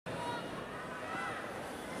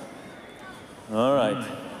All right.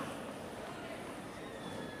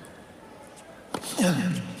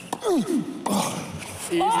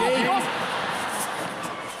 Easy.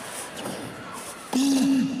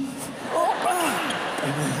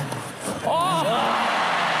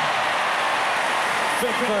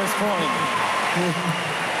 Big first point.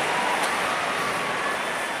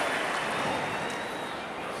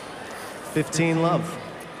 15 love.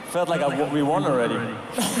 Felt like we won already.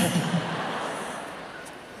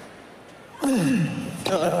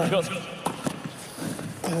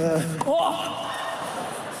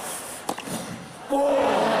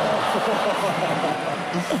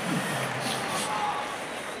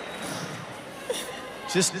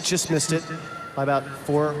 Just missed it by about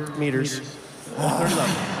 4 meters. 30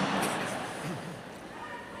 love.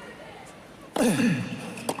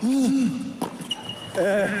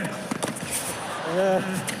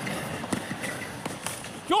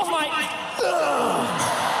 Yours, mate.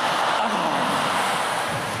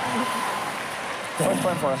 First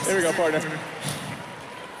point for us. There we go, partner.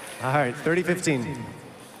 All right, 30-15.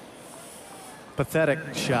 Pathetic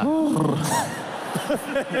shot.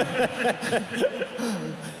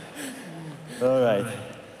 All right.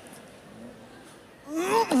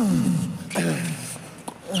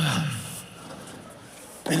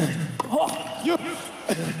 You.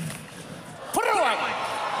 Put it away.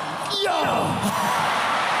 Yo.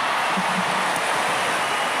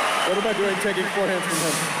 What am I doing taking forehands from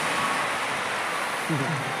him?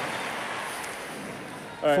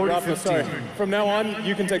 All right, Rafa, sorry. From now on,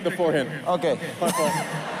 you can take the forehand. Okay. My fault.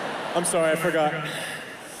 I'm sorry, I forgot.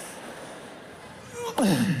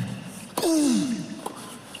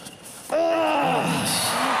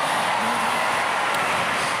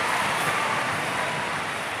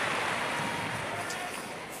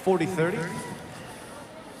 $40-30.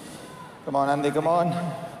 Come on, Andy, come on.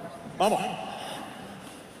 Vamos.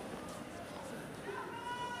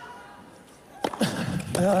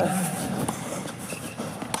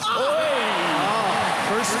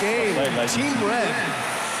 First game, Team Red.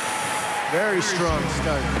 Very strong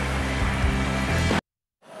start.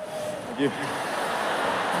 Thank you.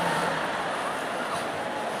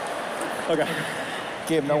 Okay.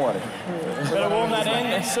 Game, no worry. Better warm that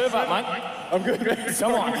in. Serve up, mate. I'm good, man.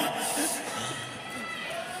 Come on.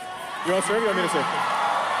 You want to serve? You want me to serve?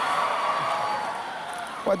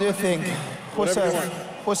 What do you think?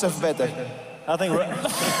 Who serves better? I think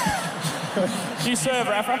You serve,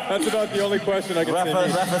 Rafa. That's about the only question I can say.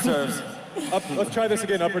 Rafa serves. Up, let's try this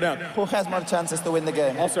again, up or down. Who has more chances to win the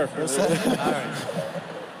game? I'll serve. You serve? All right.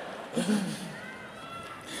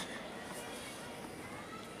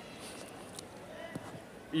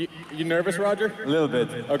 You nervous, Roger? A little bit.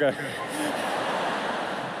 Okay.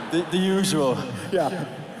 The usual. Yeah.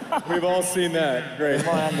 We've all seen that. Great.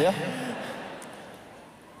 Come on, Andy, yeah?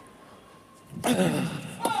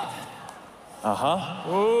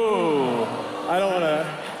 Ooh. I don't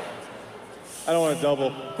want to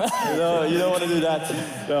double. No, you don't want to do that.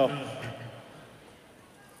 No.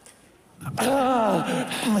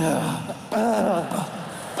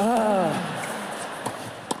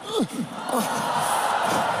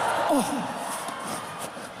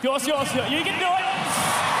 Yours, you can do it!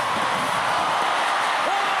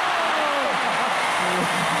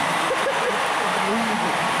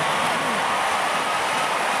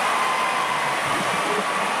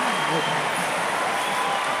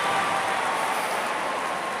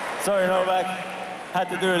 Sorry, Novak. Had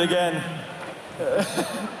to do it again. Yes.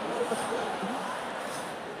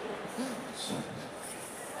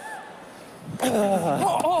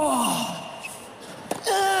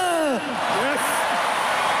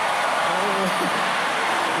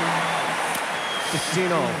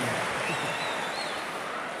 15-all.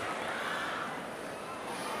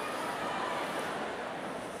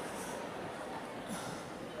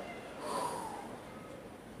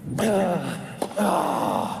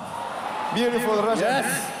 Beautiful, Roger.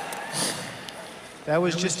 Yes. That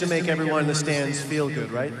was just to make everyone in the stands feel good,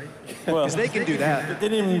 right? Well, Because they can do that. it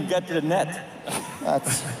didn't even get to the net.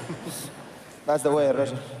 That's the way,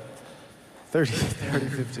 Roger.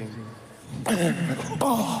 30-15.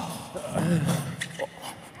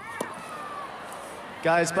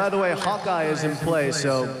 Guys, by the way, Hawkeye is in play,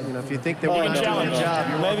 so if you think they're doing a job,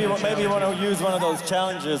 Maybe you want to use one of those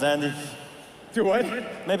challenges, Andy. Do what?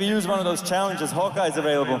 Maybe use one of those challenges. Hawkeye's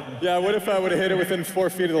available. Yeah, what if I would have hit it within 4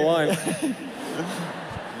 feet of the line?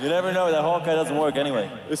 You never know, that Hawkeye doesn't work anyway.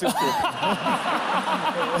 This is true.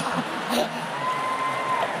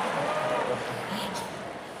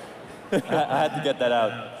 I had to get that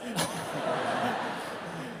out.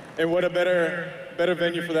 And what a better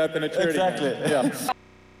venue for that than a charity. Exactly. Yeah.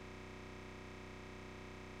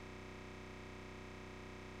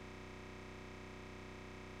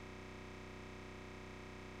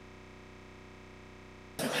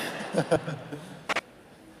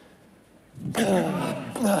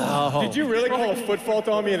 Did you really call a foot fault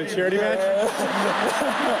on me in a charity match?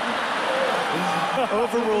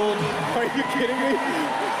 Overruled. Are you kidding me?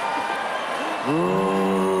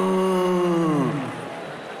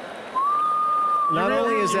 Not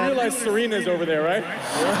only is You that... realize Serena's over there, right?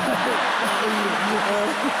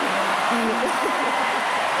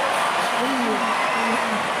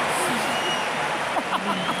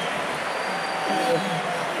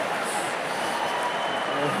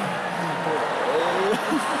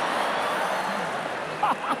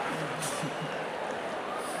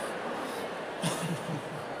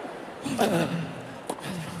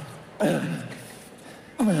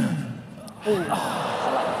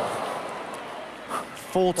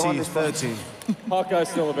 Faulty 30. Hawkeye's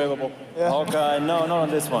still available. Yeah. Okay, no, not on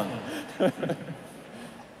this one.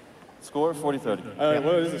 Score 40-30.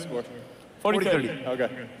 What is the score? 40-30.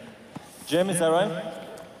 Okay. Jim, is that right?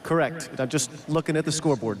 Correct. I'm just looking at the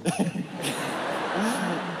scoreboard.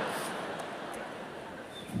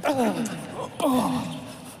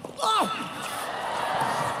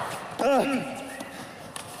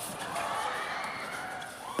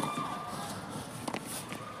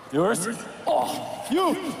 Yours? Oh,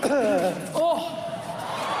 you! Oh!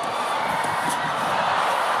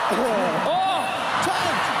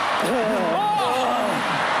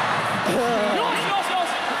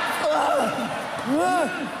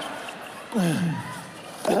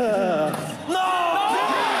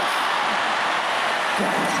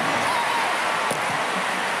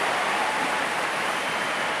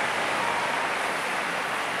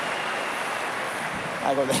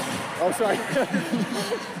 I got that. Oh, sorry.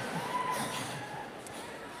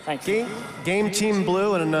 Thanks. Game Team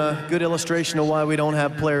Blue, and a good illustration of why we don't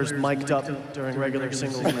have players mic'd up during regular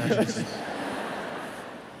singles matches.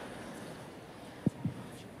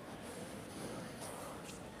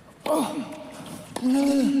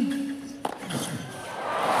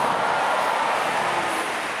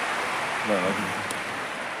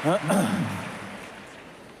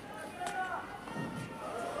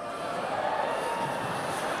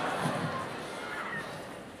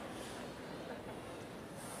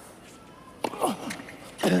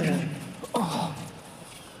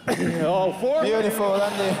 Oh, 4? Beautiful,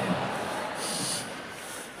 Andy.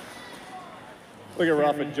 Look at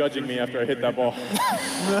Rafa judging me after I hit that ball.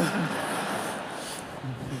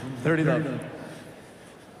 30 love.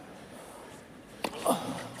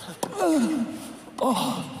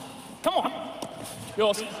 Come on.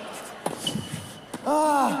 Yours.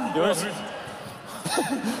 Yours?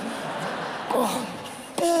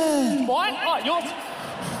 Mine? Oh, yours.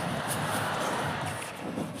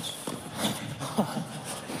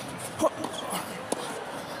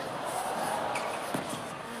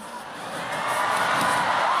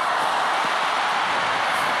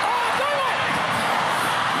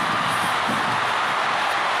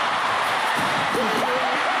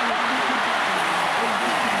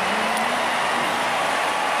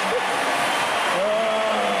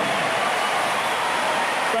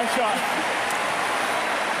 Great shot.